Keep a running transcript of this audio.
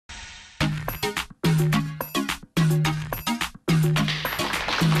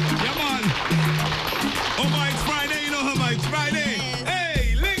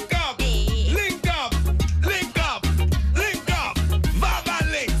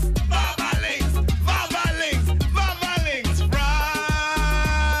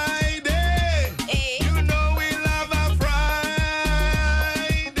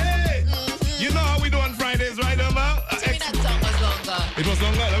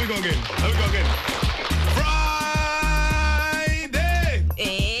we go again. Friday.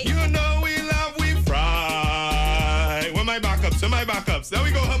 Hey. You know we love we Friday. Where my backups? There we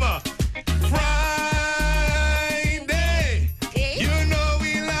go, Hummer. Friday. Hey. You know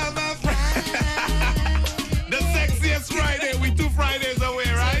we love a Friday. The sexiest Friday. We 2 Fridays away,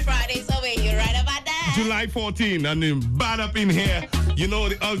 right? 2 Fridays away. You're right about that. July 14, and then bad up in here. You know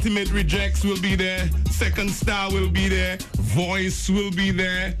the Ultimate Rejects will be there. Second Star will be there. Voice will be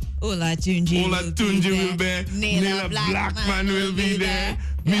there. Ola Tunji will be there. Naila Blackman will be there.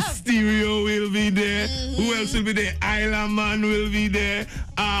 Mysterio will be there. Who else will be there? Isla Man will be there.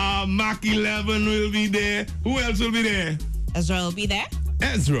 Mach 11 will be there. Who else will be there? Ezra will be there.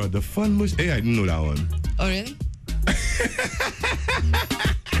 Ezra, the fun mush. Hey, I didn't know that one. Oh, really?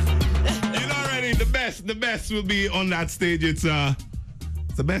 You know already, the best will be on that stage. It's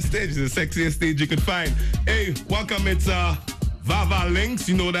the best stage, the sexiest stage you could find. Hey, welcome, it's VaVal Links,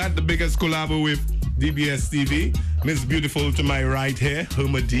 you know that, the biggest collabo with DBS TV. Miss Beautiful to my right here,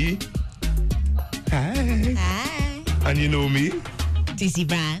 Homer D. Hi. Hi. And you know me. TC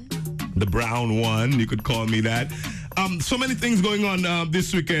Brand. The brown one, you could call me that. So many things going on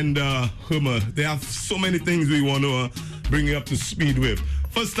this weekend, Homer. There are so many things we want to bring you up to speed with.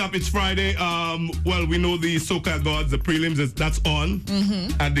 First up, it's Friday. Well, we know the Soca Gods, the prelims, that's on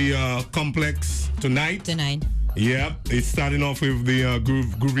at the complex tonight. Yeah, it's starting off with the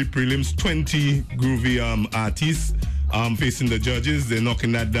groovy prelims. 20 groovy artists facing the judges. They're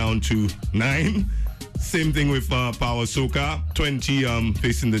knocking that down to 9. Same thing with Power Soca. 20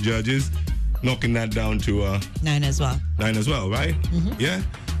 facing the judges. Knocking that down to 9 as well. 9 as well, right? Yeah?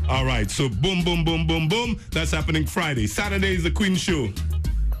 All right, so boom, boom, boom, boom, boom. That's happening Friday. Saturday is the Queen Show.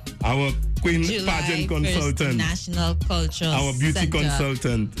 Our Queen July pageant consultant. National Cultural Our beauty Center.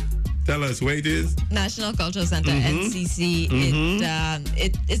 Consultant. Tell us where it is. National Cultural Center, NCC.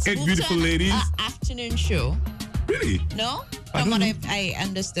 It's 8 beautiful ladies. Afternoon show. Really? No? From what I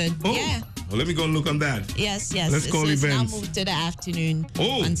understood. Oh. Yeah. Well, let me go and look on that. Yes. Let's call it's events. now moved to the afternoon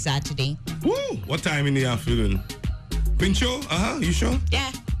on Saturday. Woo! What time in the afternoon? Queen show? You sure?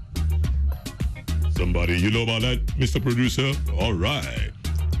 Yeah. Somebody, you know about that, Mr. Producer? All right.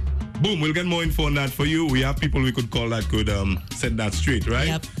 Boom, we'll get more info on that for you. We have people we could call that could set that straight, right?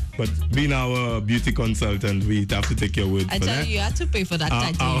 Yep. But being our beauty consultant, we have to take your word I for tell that. you have to pay for that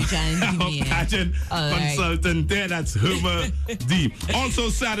title you trying to give me. Pageant consultant there, that's Homer D. Also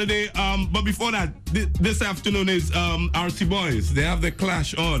Saturday, but before that, this afternoon is RC Boys. They have the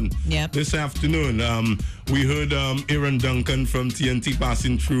Clash on this afternoon. We heard Aaron Duncan from TNT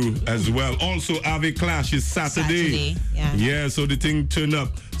passing through as well. Also, Ave Clash is Saturday. Yeah, so the thing turned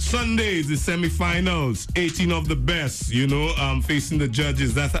up. Sunday is the semifinals. 18 of the best, facing the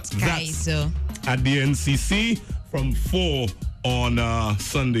judges. That's at the NCC from 4 on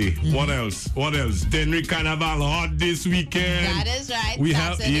Sunday. What else? Dennery Carnival hot this weekend. That is right. We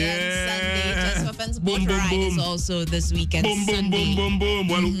Saturday have and Sunday. Just for Fence boom, Boat boom, Ride boom. is also this weekend. Boom, boom, boom, boom, boom.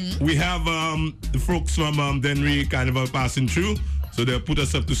 Well, we have the folks from Dennery Carnival passing through, so they'll put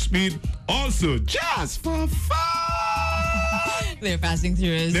us up to speed. Also, just for fun. They're passing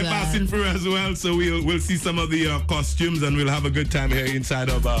through as well. They're passing through as well, so we'll see some of the costumes and we'll have a good time here inside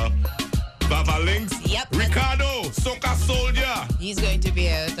of VaVal Links. Yep. Ricardo, Soca Soldier. He's going to be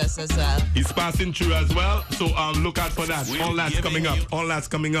here with us as well. He's passing through as well, so look out for that. All that's coming up. All that's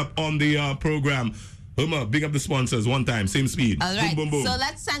coming up on the program. Homer, big up the sponsors one time, same speed. All right, boom, boom, boom. So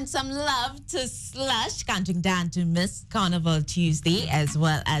let's send some love to Slush, counting down to Miss Carnival Tuesday, as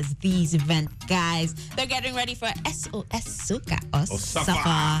well as these event guys. They're getting ready for SOS Soca or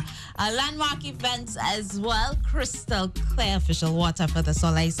SAFA. Landmark events as well. Crystal clear official water for the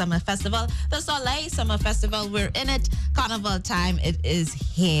Soleil Summer Festival. The Soleil Summer Festival, we're in it. Carnival time, it is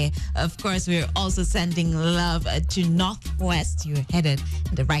here. Of course, we're also sending love to Northwest. You're headed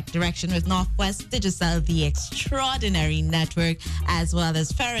in the right direction with Northwest Digital, the extraordinary network, as well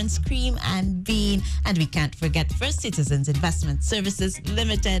as Ference Cream and Bean. And we can't forget First Citizens Investment Services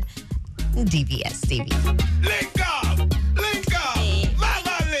Limited, DBS TV. Link up! Link up!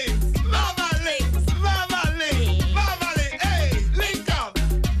 VaVal Links! VaVal Links! VaVal Links! VaVal Links! Hey! Link up!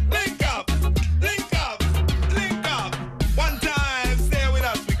 Link up! Link up! Link up! One time, stay with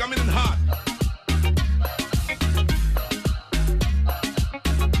us. We coming in hot.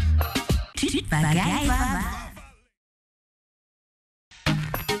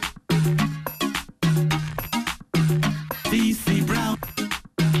 DC Brown.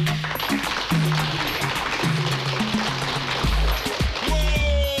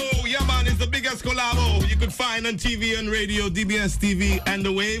 Whoa! Yeah, man, it's the biggest collabo you could could find on TV and radio, DBS TV and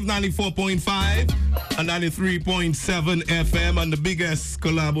the Wave 94.5 and 93.7 FM, and the biggest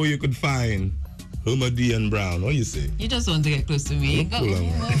collabo you could find. Homer D and Brown, what you say? You just want to get close to me.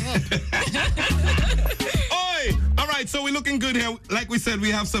 Oi! All right, so we're looking good here. Like we said,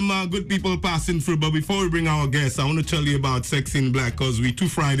 we have some good people passing through. But before we bring our guests, I want to tell you about Sex in Black, because we two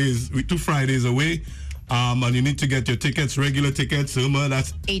Fridays away. And you need to get your tickets, regular tickets.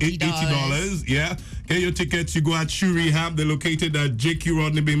 That's $80. Yeah. Get your tickets. You go at Shoe Rehab. They're located at JQ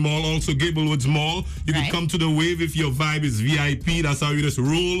Rodney Bay Mall, also Gablewoods Mall. You can come to the Wave if your vibe is VIP. That's how you just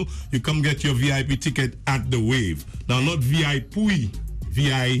roll. You come get your VIP ticket at the Wave. Now, not VIP,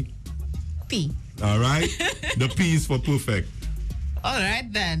 VIP. All right? The P is for perfect. All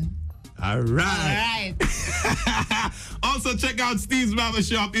right, then. All right. Also, check out Steve's Barber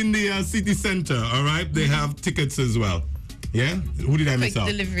Shop in the city center. All right, they have tickets as well. Yeah, who did I miss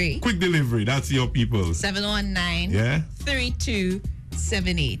out? Quick delivery. That's your people. 719. Yeah.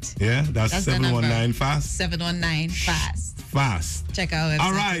 3278. Yeah, that's 719 fast. 719 fast. Fast. Check out.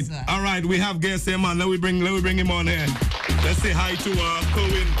 All right, all right. We have guests here, man. Let me bring him on here. Let's say hi to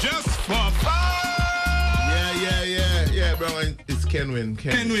Cohen just for fun. Yeah, bro. It's Kenwin.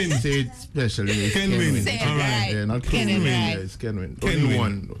 Kenwin. Say it specially. Kenwin. Say it all right. right. Yeah, not Kenwin. Yeah, it's Kenwin. Only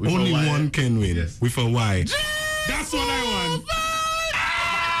one. Only one Kenwin. Yes. With a Y. That's what I want.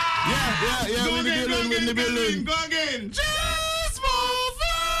 Yeah. Go again. Just for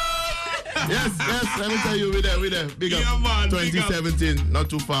fun. Yes. Let me tell you, we're there. Big up. Yeah, man, 2017, not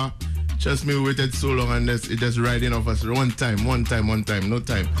too far. Trust me, we waited so long and it just riding off us. One time, no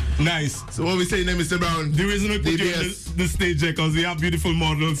time. Nice. So what we saying there, Mr. Brown? The reason we put you on the stage there, because we have beautiful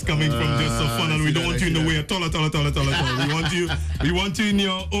models coming from Just for Fun, and we don't want you in the way at all. We want you in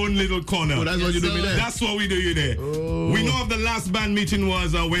your own little corner. Oh, that's what you do me there? That's what we do you there. Oh. We know of the last band meeting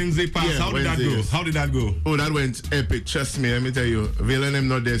was Wednesday past. Yeah, How did that go? Yes. How did that go? Oh, that went epic. Trust me, let me tell you. VaVal and them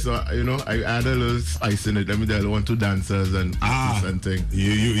not there, so I had a little spice in it. Let me tell you, 1, 2 dancers and artists and things.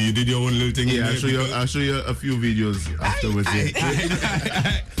 You did your own little thing. Yeah, I'll show you a few videos afterwards.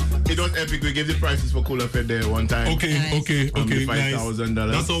 It was epic. We gave the prices for Cooler Fed there one time. Okay.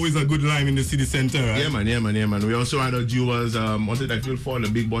 $5,000. That's always a good line in the city center, right? Yeah, man. We also had a jewels. What did I feel for? The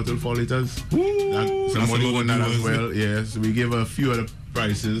big bottle 4 liters. Somebody won that as well. Yeah, so we gave a few other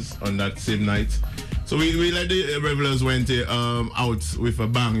prices on that same night. So we let the revelers went out with a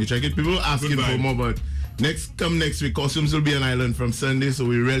bang. You check it. People asking for more, but next week, costumes will be an island from Sunday, so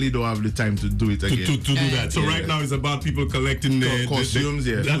we really don't have the time to do it again. To do that. So right now it's about people collecting the costumes.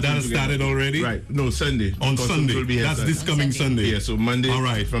 That has started already? Right. No, Sunday. On Sunday. Will be that's this coming Sunday. Yeah, so Monday. All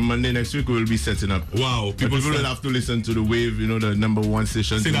right. From Monday next week, we will be setting up. Wow. People will have to listen to the Wave, the #1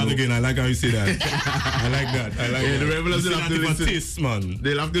 station. Say that again. I like how you say that. I like that. The revelers will have to listen. Man.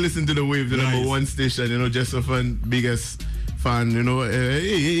 They'll have to listen to the Wave, the #1 station, just for fun, biggest fan,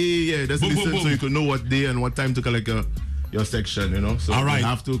 just listen so you can know what day and what time to collect your section, So you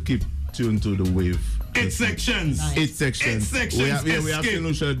have to keep tuned to the Wave. 8 sections. Nice. 8 sections. We have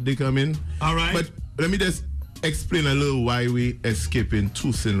St.Lucia, they come in. All right. But let me just explain a little why we escaping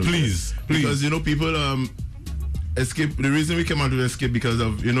to St.Lucia. Please. Because, people escape. The reason we came out to escape because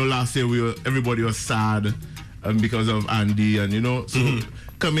of, last year everybody was sad because of Andy and, so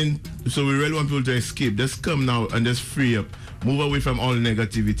coming. So we really want people to escape. Just come now and just free up. Move away from all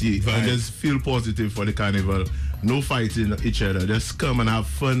negativity and just feel positive for the carnival. No fighting each other. Just come and have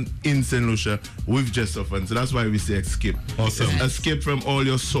fun in St. Lucia with Just for Fun. So that's why we say escape. Awesome. Escape from all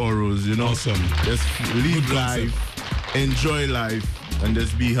your sorrows, Awesome. Just live life, enjoy life, and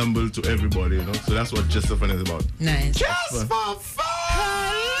just be humble to everybody, So that's what Just for Fun is about. Nice. Just for Fun!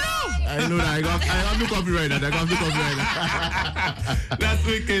 I know that. I got to copyright that. That's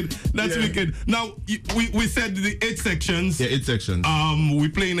wicked. That's wicked. Now, we said the 8 sections. Yeah, 8 sections. We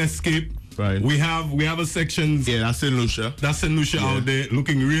playing Escape. Right. We have a section. Yeah, that's St. Lucia. That's St. Lucia out there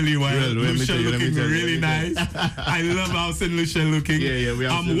looking really wild. Lucia looking really nice. I love how St. Lucia looking. Yeah. We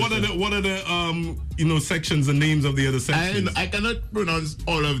have what are the sections and names of the other sections? I cannot pronounce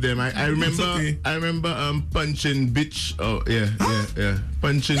all of them. I remember. Okay. I remember Punching Bitch. Oh yeah.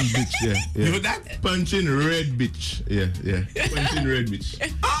 Punching Bitch. Yeah. You heard that? Punching Red Bitch. Yeah. Punching Red Bitch.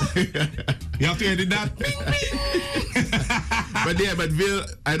 You have to edit that. But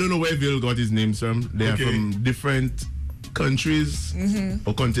VaVal, I don't know where VaVal got his names from. They are from different countries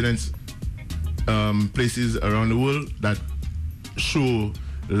or continents, places around the world that show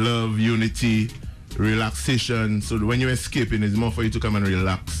love, unity, relaxation. So when you're escaping, it's more for you to come and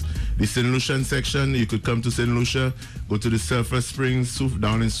relax. the St. Lucian section, you could come to St. Lucia, go to the Sulphur Springs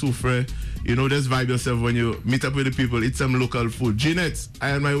down in Soufre. You know, just vibe yourself when you meet up with the people, eat some local food. Jeanette, I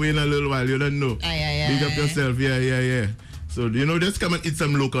am my way in a little while, you don't know. Big up yourself, yeah. So, you know, just come and eat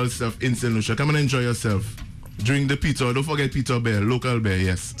some local stuff in St. Lucia. Come and enjoy yourself. Drink the Peter, don't forget Peter Bear, local beer,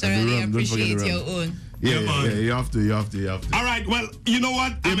 yes. So really appreciate your own. Yeah, you have to. All right, well, you know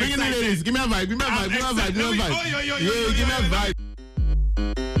what? Yeah, bring in the ladies. Give me a vibe. Give me a vibe. Give me a vibe.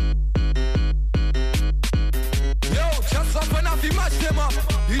 Yo, just up when I match them up.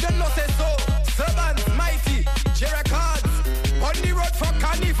 You don't know say so. Servants, mighty, Ricardo. On the road for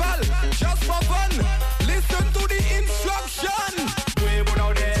Carnival. Just for fun. Listen to the instruction. We put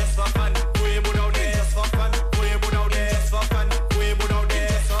out there for fun. We put out there for fun. We put out there for fun. We put out there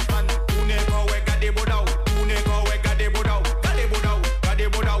for fun.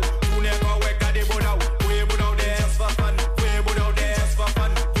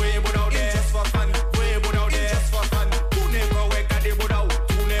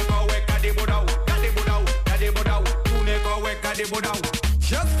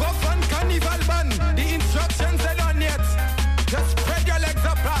 Just for fun, Carnival bun. The instructions are done yet. Just spread your legs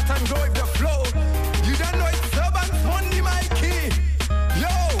apart and go with the flow. You don't know it's servants money, my key.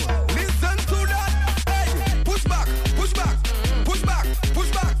 Yo, listen to that. Hey, push back, push back, push back,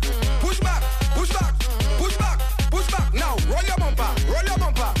 push back, push back, push back, push back, push back. Now roll your bumper, roll your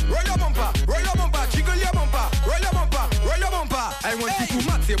bumper, roll your bumper, roll your bumper, jiggle your bumper, roll your bumper, roll your bumper. I want you to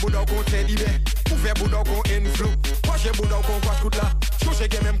match Bouddha go teddy bear. Pouvez Bouddha go inflow. Poche Bouddha go quoi toute là. Chose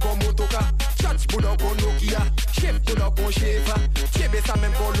que même comme motoka. Chat Bouddha go Nokia. Chef Bouddha go Sheva. Chebe ça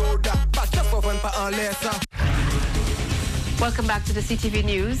même comme Loda. Pas just for fun, pas en l'air ça. Welcome back to the CTV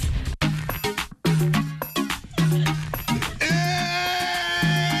News.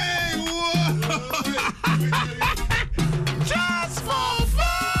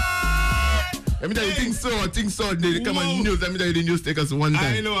 Let me tell you, think so. They come on news. Let me tell you, the news take us one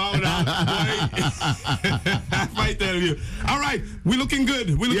time. I know how that. I tell you. All right, we're looking good.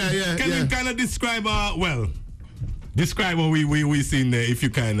 Can you kind of describe, describe what we seen there, if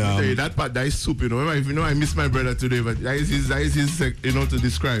you can. That part, that is soup, you know. If you know, I miss my brother today, but that is his you know, to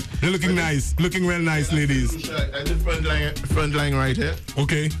describe. They're looking nice, looking well nice, ladies. At the front line right here.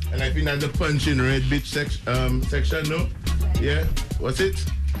 Okay. And I think that's the punching red bitch section, no? Yeah. What's it?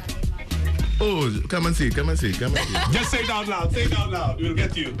 Oh, come and see. Just say it out loud. We'll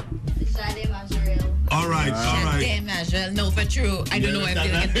get you. All right. No, for true. I don't know if they'll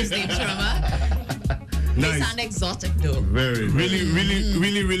get this name from her. Nice. They sound exotic though. Very,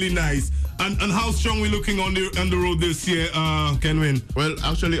 really nice. And how strong we looking on the road this year, Kenwin? Well,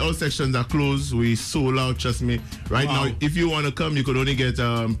 actually, all sections are closed. We sold out, trust me. Right now, if you want to come, you could only get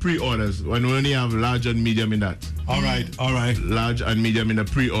pre-orders. When we only have large and medium in that. All right. Large and medium in the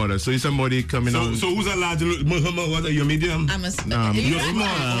pre-order. So if somebody coming on. So who's a large? What are you, medium? I'm a small. You're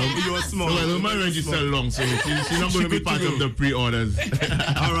small. You're small. Well, my range is so long, so she's not going to be part of the pre-orders.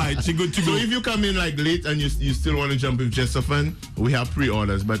 All right, she good to go. So if you come in like late and you still want to jump with Josephine, we have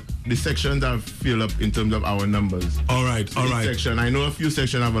pre-orders, but the sections are filled up in terms of our numbers. All right. Section. I know a few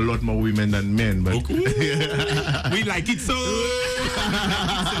sections have a lot more women than men, but we like it so.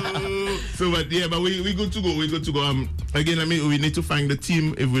 But we good to go. Again, we need to find the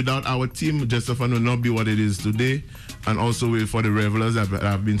team. If without our team, Josephine will not be what it is today. And also for the revelers that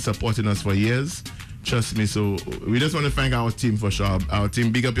have been supporting us for years. Trust me. So we just want to thank our team for sure. Our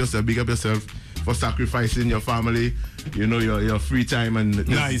team, big up yourself for sacrificing your family, you know, your free time and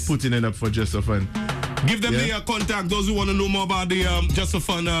putting it up for Josephine. Give them the contact. Those who want to know more about the Just for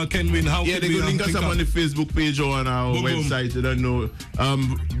Fun Kenwin. How they could link us up on the Facebook page or on our website. You don't know.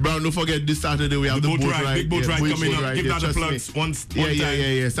 Brown, don't forget this Saturday we have the boat ride. Big boat ride coming up. Give that the plugs one time.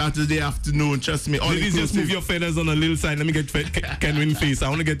 Yeah. Saturday afternoon. Trust me. Ladies, just move your feathers on a little side. Let me get Kenwin face. I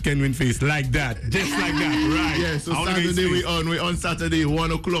want to get Kenwin face like that, just like that. Right. Yeah. So Saturday we on Saturday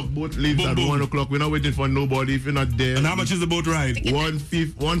 1 o'clock. Boat leaves at 1 o'clock. We're not waiting for nobody if you're not there. And how much is the boat ride?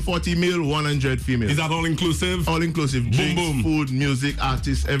 140 male, 100 female. Is that all inclusive? All inclusive. Drinks, food, music,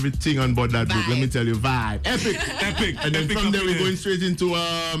 artists, everything on board that boat. Let me tell you, vibe. Epic. And then from there we're going straight into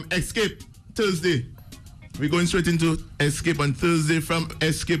Escape Thursday. We're going straight into Escape on Thursday. From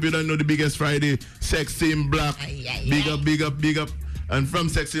Escape, you don't know the biggest Friday. Sexy in Black. Big up. And from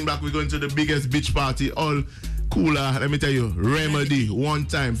Sexy in Black, we're going to the biggest beach party. All cooler. Let me tell you, Remedy. One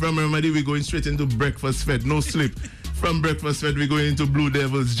time. From Remedy, we're going straight into Breakfast Fed. No sleep. From Breakfast Fed, we're going into Blue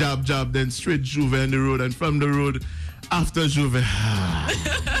Devils, Jab, then straight Juve on the road. And from the road, After Juve.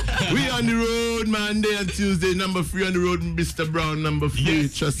 We on the road Monday and Tuesday. Number 3 on the road, Mr. Brown. Number 3.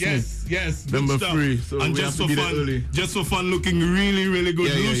 Yes, trust me. Yes. Number 3. So and we just have for to be fun, there early. just for fun, looking really, really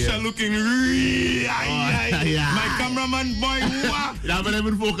good. Lucia looking really. My cameraman boy. You haven't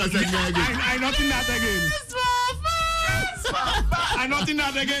even focused on me again. I not in that again. I not in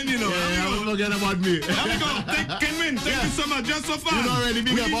that again, you know. Yeah, don't forget about me. Here we go. Kenwin, thank you so much. Just for fun. You know already.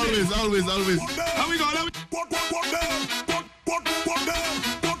 Big up always. Here we go.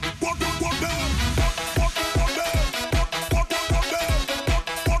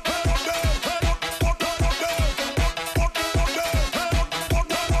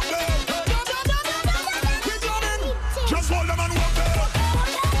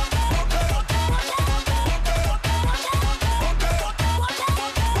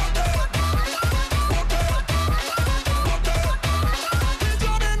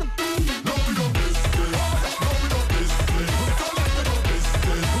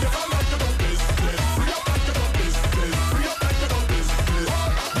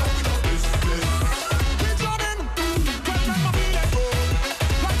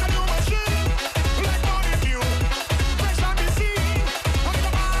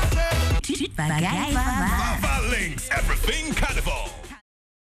 VaVal links everything Carnival.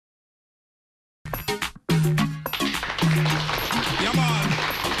 Yeah, man.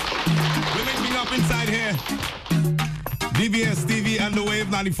 We're linking up inside here. DBS TV and the Wave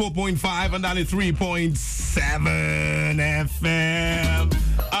 94.5 and 93.7 FM.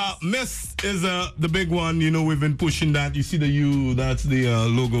 Mist is the big one. You know, we've been pushing that. You see the U, that's the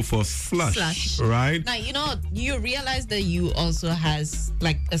logo for Slush, right? Now, you realize the U also has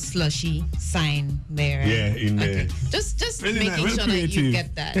like a slushy sign there. Yeah, in there. Just really making sure that you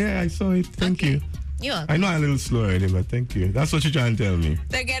get that. Yeah, I saw it. Thank you. Yeah. I know I'm a little slow already, but thank you. That's what you're trying to tell me.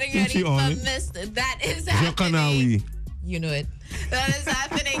 They're getting ready for Mist. That is happening. You know it. That is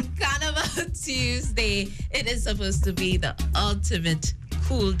happening Carnival Tuesday. It is supposed to be the ultimate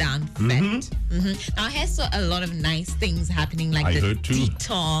cool down fete. Now here's a lot of nice things happening, like the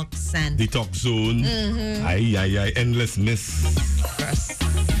detox and detox zone. Endless mist,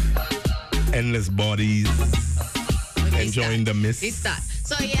 endless bodies, enjoying the mist.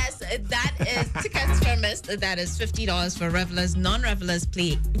 So yes, that is tickets for Mist. That is $50 for revelers. Non-revelers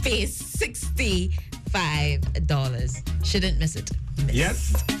pay $65. Shouldn't miss it.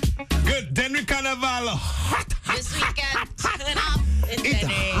 Yes. Good. Dennery Carnival. Hot. This weekend, turn up in It's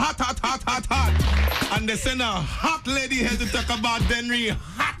Dennery. hot. And they send a hot lady here to talk about Dennery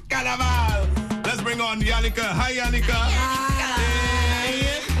Hot Carnival. Let's bring on Yannicka. Hi, Yannicka.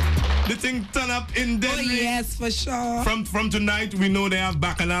 Hey. The thing turn up in Dennery. Oh, yes, for sure. From tonight, we know they have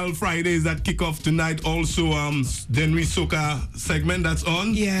Bacchanal Fridays that kick off tonight. Also, Dennery Soca segment that's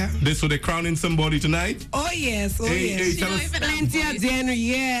on. Yeah. So they're crowning somebody tonight. Oh, yes. Hey, tell us. Plenty of Dennery.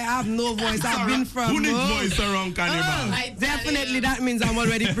 Yeah, I have no voice. I've been from... Who needs voice around Carnival? Definitely, that means I'm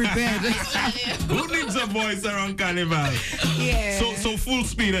already prepared. Who needs a voice around Carnival? Yeah. So full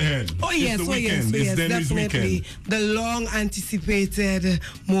speed ahead. Oh, yes. It's the weekend. It's Dennery's definitely. Weekend. The long-anticipated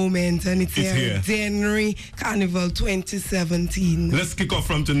moment. And it's here. Dennery Carnival 2017. Let's kick off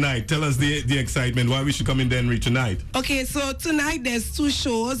from tonight. Tell us the excitement. Why we should come in Dennery tonight. Okay, so tonight there's 2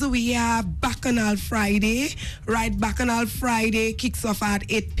 shows. We have Bacchanal Friday. Right, Bacchanal Friday kicks off at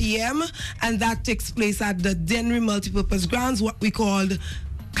 8 p.m. and that takes place at the Dennery Multipurpose Grounds, what we called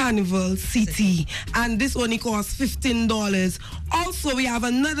Carnival City, and this only costs $15. Also, we have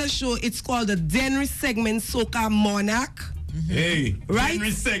another show. It's called the Dennery Segment Soca Monarch. Hey, right?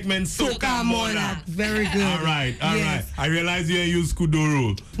 Dennery Segment Soca Monarch. Very good. All right. I realize you use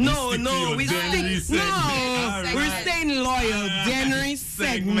Kuduro. No, we're staying loyal. Dennery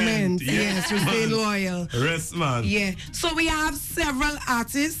Segment. Yes, we're staying loyal. Rest, man. Yeah. So we have several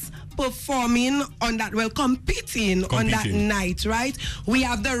artists performing on that, competing on that night, right? We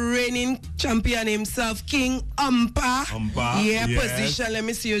have the reigning champion himself, King Umpa. Yeah, yes. Position. Let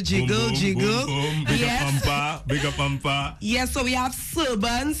me see you jiggle. Boom. Big up Umpa. Yes, so we have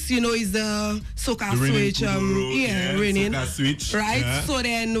Servants, he's the Soca Switch. Reigning. Soca Switch. Right? Yeah. So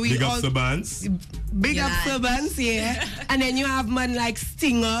then we Big up Servants. Big up Servants, yeah. And then you have man like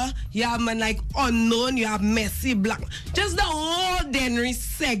Stinger, you have man like Unknown, you have Messi Black. Just the whole Dennery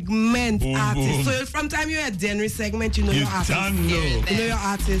segment artist. So from time you hear Dennery segment, you know your artist. You know your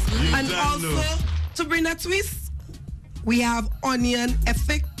artist. And also, to bring a twist, we have Onion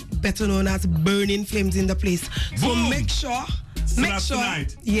Effect, better known as Burning Flames in the place. So make sure.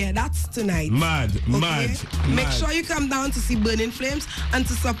 Tonight. Yeah, that's tonight. Mad. Make sure you come down to see Burning Flames and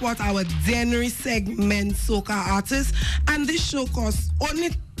to support our Dennery segment soca artists. And this show costs only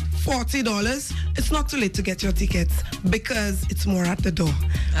 $40, it's not too late to get your tickets because it's more at the door,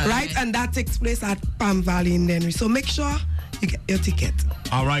 right? And that takes place at Palm Valley in Dennery. So make sure you get your ticket.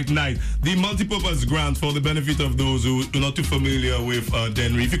 All right, nice. The multipurpose grant, for the benefit of those who are not too familiar with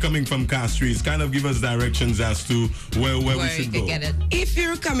Dennery, if you're coming from Castries, kind of give us directions as to where we should go. Get it. If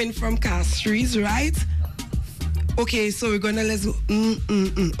you're coming from Castries, right? Okay, so we're gonna let's go.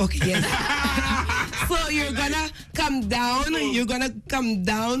 Okay, yes. So you're gonna come down. You're gonna come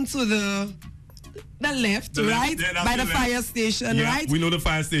down to the left, right? By the fire station, right? We know the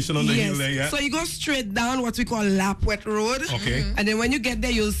fire station on the hill there, yeah. So you go straight down what we call Lapwet Road. Okay. And then when you get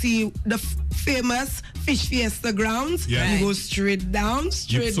there, you'll see the famous Fish Fiesta grounds. Yeah. You go straight down,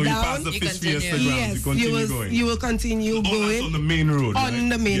 So you pass the Fish Fiesta grounds, yes, you continue going. You will continue going. That's on the main road, On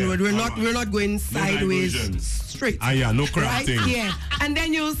the main road. We're not going sideways. diversions. Straight. Ah, yeah, no crafting. Right? Yeah. And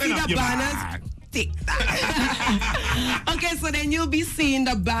then you'll see the banners. Back. Okay, so then you'll be seeing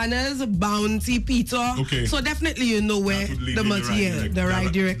the banners, Bounty, Peter. Okay. So definitely you know where the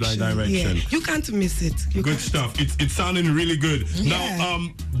right direction. Yeah. You can't miss it. Good stuff. It's sounding really good. Yeah. Now,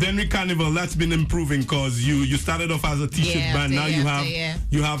 Dennery Carnival, that's been improving because you started off as a t-shirt band. Now you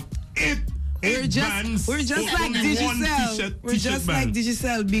have eight We're just bands. like Digicel. We're just like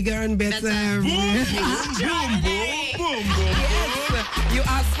Digicel, bigger and better. Boom, boom, boom, boom, boom, Yes, you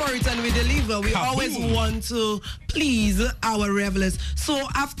ask for it and we deliver. We always want to please our revelers. So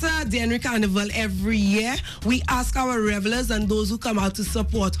after Dennery Carnival every year, we ask our revelers and those who come out to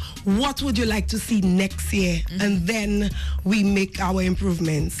support, what would you like to see next year? And then we make our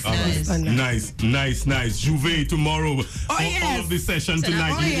improvements. Nice. Juve tomorrow. All of the session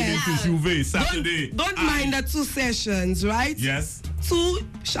tonight. Leading into Juve Saturday. Don't mind the 2 sessions, right? Yes. 2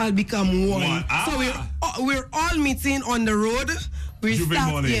 shall become 1. So we're all meeting on the road. We Juve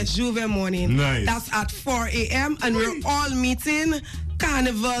start, morning. Yes, Juve morning. Nice. That's at 4 a.m. and we're all meeting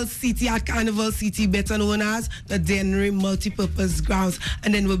Carnival City at Carnival City, better known as the Dennery Multipurpose Grounds.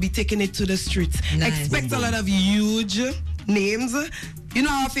 And then we'll be taking it to the streets. Nice. Expect a lot of huge names. You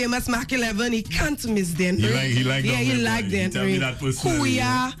know our famous Mark 11, he can't miss Dennery. He like Dennery.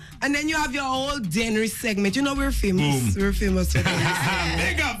 Kuya. And then you have your whole Dennery segment. You know we're famous. Boom. We're famous for Dennery.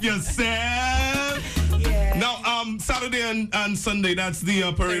 Big up yourself. Yeah. Now, Saturday and Sunday, that's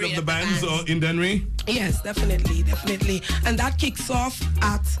the parade of the bands in Dennery? Yes, definitely. And that kicks off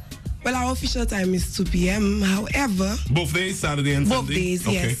at, well, our official time is 2 p.m. However... Both days, Saturday and Sunday? Both days,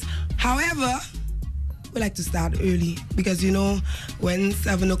 yes. However, we like to start early because, you know, when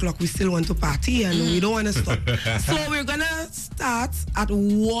 7 o'clock we still want to party and we don't want to stop. So we're going to start at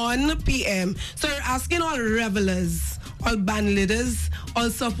 1 p.m. So we're asking all revelers, all band leaders, all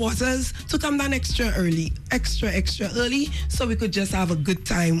supporters to come down extra early, extra early, so we could just have a good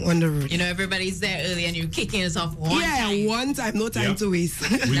time on the road. You know, everybody's there early and you're kicking us off one time. One time, no time to waste.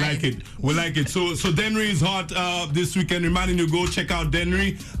 We like it. So Dennery is hot this weekend. Reminding you, go check out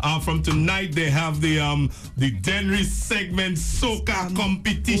Dennery. From tonight, they have the Dennery segment soca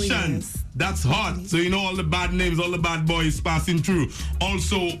competition. Oh, yes. That's hot. So you know all the bad names, all the bad boys passing through.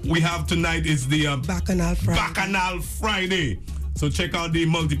 Also, we have tonight is the Bacchanal Friday. So check out the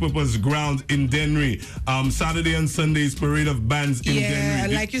multipurpose ground in Dennery. Saturday and Sunday's parade of bands in Dennery. Yeah,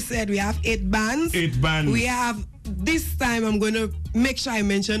 and like you said, we have 8 bands. 8 bands. We have, this time I'm going to make sure I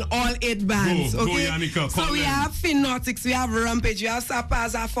mention all 8 bands. Go, Yannicka, so we have Phenotics, we have Rampage, we have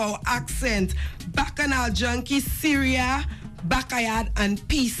Sapaza for Accent, Bacchanal Junkie, Syria, Backyard, and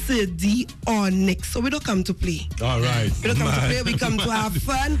PCD Onyx. So we don't come to play. All right. We don't come to play, we come to have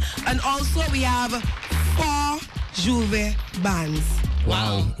fun. And also we have 4 Juve bands.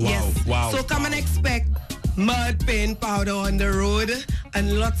 Wow. So come and expect mud, paint, powder on the road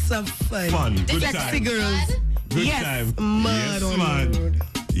and lots of fun. Good Sexy time. girls. Good time. Mud on the road.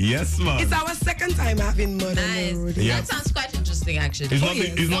 Yes, man. It's our second time having mud on the road. That sounds quite interesting, actually.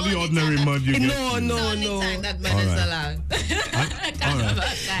 It's not the ordinary mud you get. No. It's the only time that mud is allowed.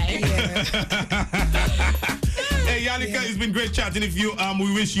 Hey, Yannicka, it's been great chatting with you.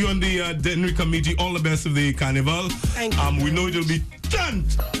 We wish you and the Dennery committee all the best of the carnival. Thank you. We know it'll be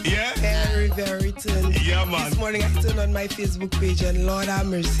turned. Yeah? Very turned. Yeah, man. This morning I turned on my Facebook page and Lord have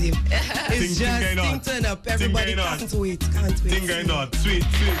mercy. It's thing turn up. Everybody can't wait. Thing going on. Sweet.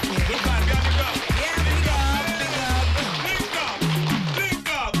 Good man, Yannicka. Link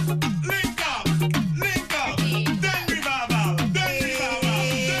up. Dennery VaVal. Link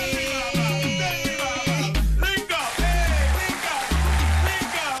up.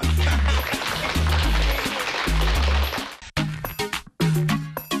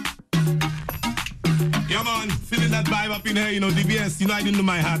 Yeah, man, feeling that vibe up in here, you know, DBS, you know, I didn't do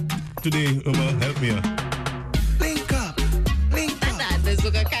my hat today. Help me out. Link up. This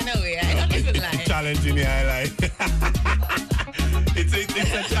look kind of challenge in here, I like. It's a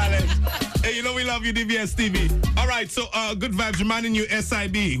challenge. Hey, you know we love you, DBS TV. All right, so good vibes. Reminding you,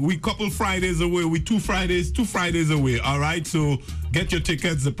 SIB. We couple Fridays away. We two Fridays away. All right, so get your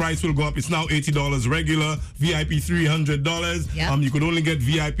tickets. The price will go up. It's now $80 regular. VIP $300. Yep. You could only get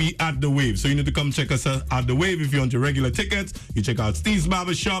VIP at the Wave. So you need to come check us out at the Wave if you want your regular tickets. You check out Steve's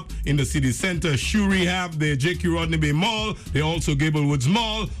Barber Shop in the city center, Shoe Rehab, the JQ Rodney Bay Mall. They also Gable Woods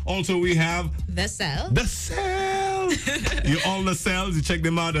Mall. Also we have The Cell. The Cell. You all the cells. You check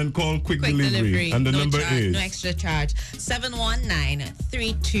them out and call quick delivery. And the number is no extra charge.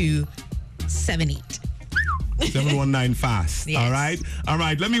 719-3278. 719 fast. Yes. All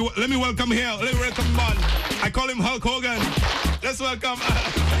right. Let me welcome here. Let me welcome on. I call him Hulk Hogan. Let's welcome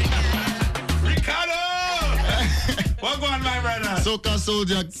Ricardo. What's going on, my brother? Soca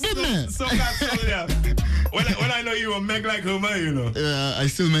Soldier, give me. Soca Soldier. When I know you were Meg like Homer, you know. Yeah, I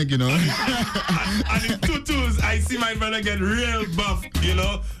still make, you know. And in tutus, I see my brother get real buff, you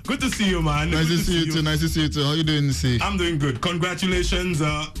know. Good to see you, man. Nice to see you too. Nice to see you too. How you doing, C? I'm doing good. Congratulations.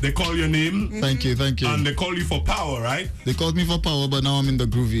 They call your name. Thank you. And they call you for power, right? They called me for power, but now I'm in the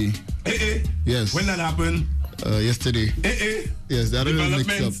groovy. Yes. When that happened? Yesterday. Yes, that little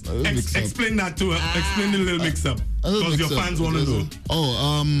mix up. Explain that to her. Explain the little mix up. Because your fans want to know.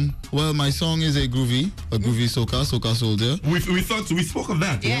 Well, my song is a groovy soca soldier. We thought we spoke of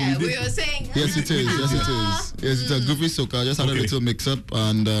that. Yeah, we were saying. Yes, it is. Yes, it's a groovy soca. Just had a little mix up,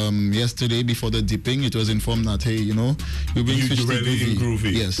 and yesterday before the dipping, it was informed that hey, you know, we've been switched to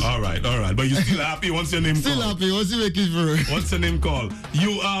groovy. Yes. All right. But you still happy? What's your name called? Still happy. What's your making for? What's the name called?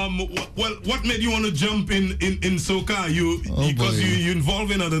 You what made you want to jump in soca? Because you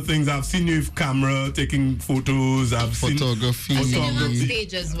involved in other things. I've seen you with camera taking photos. I've photography. I've seen you on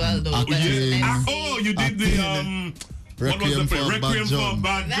stage as well, though. You did the Requiem for a Bad Joe.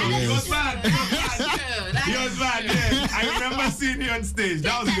 He was bad. Yeah. I remember seeing you on stage.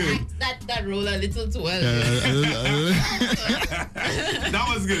 That was good. That roll a little too well. That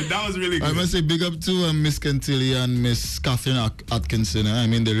was good. That was really good. I must say big up to Miss Kentilly and Miss Catherine Atkinson. I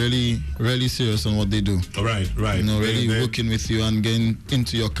mean, they're really, really serious on what they do. Right. You know, really working with you and getting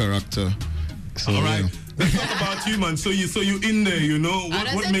into your character. So, all right. Let's talk about you, man. So you in there, you know.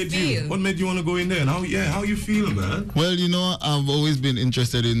 What made you want to go in there? And how you feel, man? Well, you know, I've always been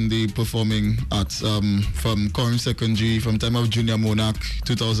interested in the performing arts. From Coram Secondary, from time of Junior Monarch,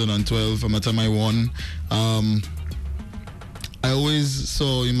 2012, from the time I won. I always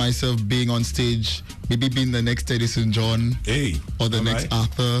saw in myself being on stage, maybe being the next Edison John, or the next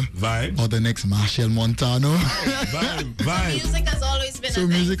Arthur, or the next Marshall Montano. Vibe. Music has always been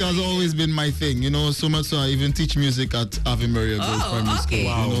music has always been my thing, you know, so much so I even teach music at Ave Maria Girls Primary School.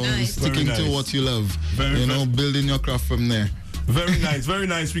 Wow. You know, Nice. sticking to what you love, building your craft from there. Very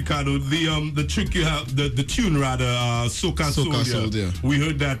nice, Ricardo. The trick you have, the tune rather, Soca Soldier. We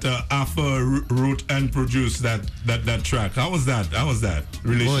heard that Arthur wrote and produced that track. How was that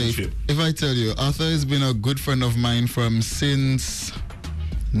relationship? Boy, if I tell you, Arthur has been a good friend of mine since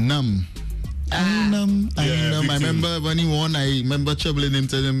Num. I remember when he won, I remember troubling him,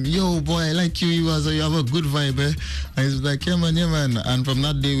 telling him, yo boy, I like you, you have a good vibe, eh? And he's like, yeah man. And from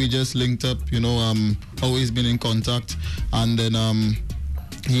that day we just linked up, you know, always been in contact. And then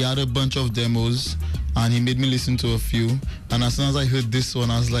he had a bunch of demos and he made me listen to a few. And as soon as I heard this one,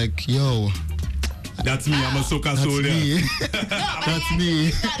 I was like, yo, that's me. I'm a soca soldier. That's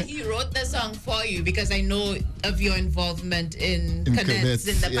me. That he wrote the song for you because I know of your involvement in cadets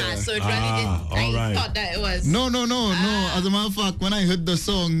in the past. So it really didn't. I thought that it was. No. As a matter of fact, when I heard the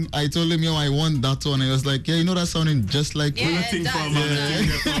song, I told him, yo, I want that one. He was like, yeah, you know that sounding just like. Yeah, when a thing for a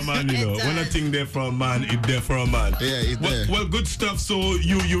man, you know. When a thing there for a man, it's there for a man. Yeah, it's there. Well, good stuff. So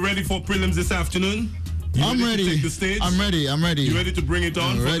you ready for prelims this afternoon? I'm ready. To take the stage? I'm ready. You ready to bring it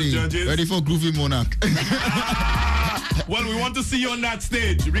on for the judges? Ready for Groovy Monarch. Well, we want to see you on that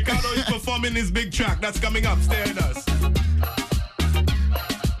stage. Ricardo is performing his big track. That's coming up. Stay with us.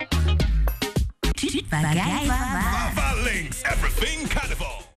 VaVal links everything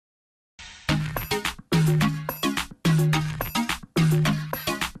Carnival.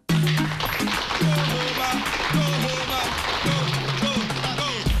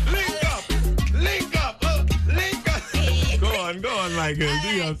 Go on, my girl.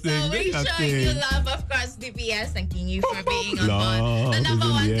 Do your thing. So we're showing you love, of course, DPS. Thanking you for being on the number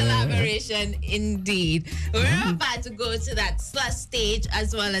one collaboration, indeed. We're about to go to that slush stage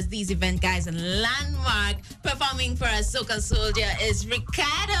as well as these event guys. And Landmark performing for us, Soca Soldier, is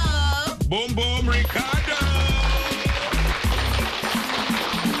Ricardo. Boom, boom, Ricardo.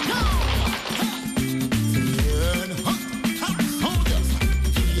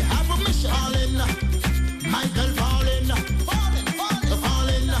 You have a mission.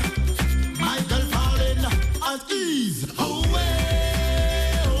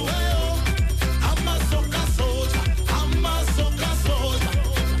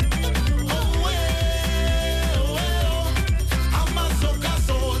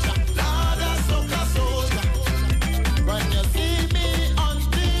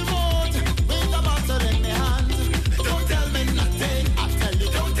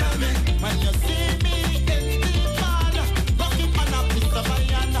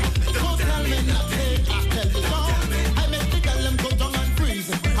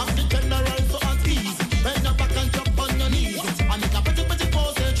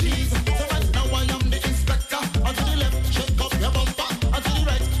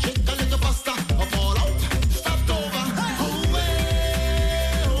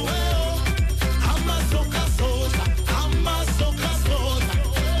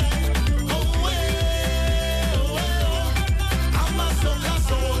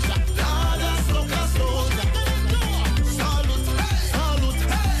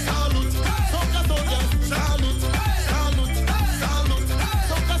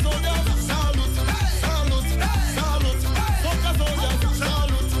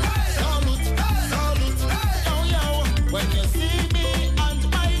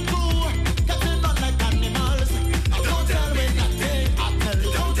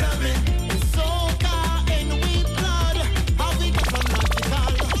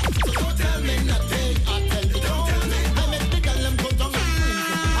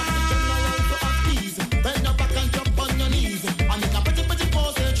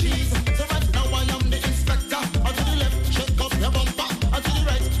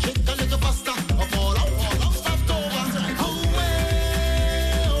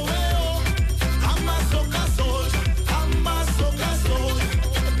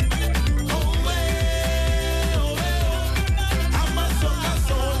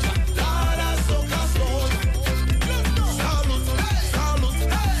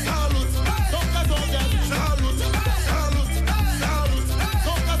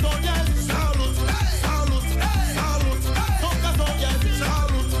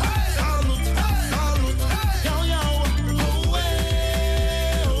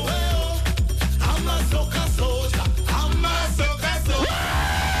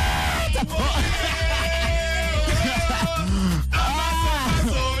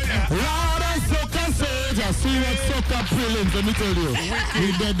 Soca prelims, let me tell you.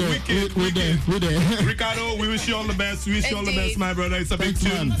 We're there. Ricardo, we wish you all the best. We wish you all the best, my brother. It's a big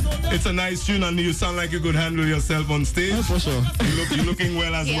tune. It's a nice tune, and you sound like you could handle yourself on stage. Oh, for sure. You're looking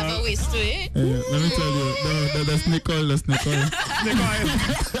well as well. You have a waist to it. Let me tell you, the snake oil. Snake oil.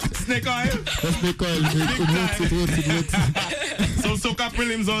 Snake oil. The snake oil. It works. So Soca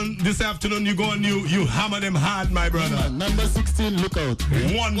prelims on this afternoon. You go and you hammer them hard, my brother. Number 16, look out.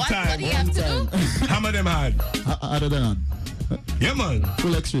 One time. What do you have to do? Hammer them hard. Other than that. Yeah, man.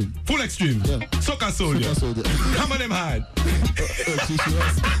 Full extreme. Full extreme. Yeah. Soca soldier. Soca soldier. Hammer them hard.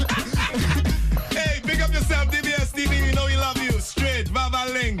 Hey, pick up yourself, DBS TV. We know we love you. Straight,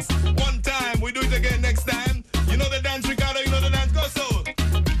 VaVal links. One time. We do it again next time. You know the dance, Ricardo. You know the dance. Go so.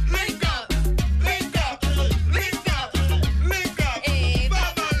 Link up. Link up. Link up. Link up. Hey,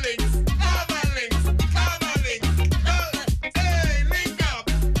 VaVal links. VaVal links. VaVal links. Hey, link up.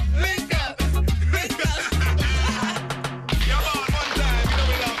 Link up. Link up. Come on, one time. You know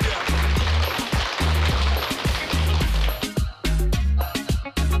we love you.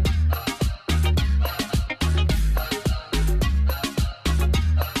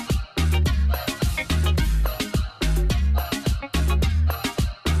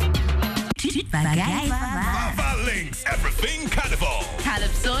 VaVal links. Everything Carnival.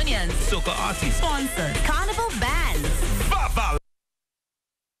 Calypsonians. Soca artists. Sponsors. Carnival bands.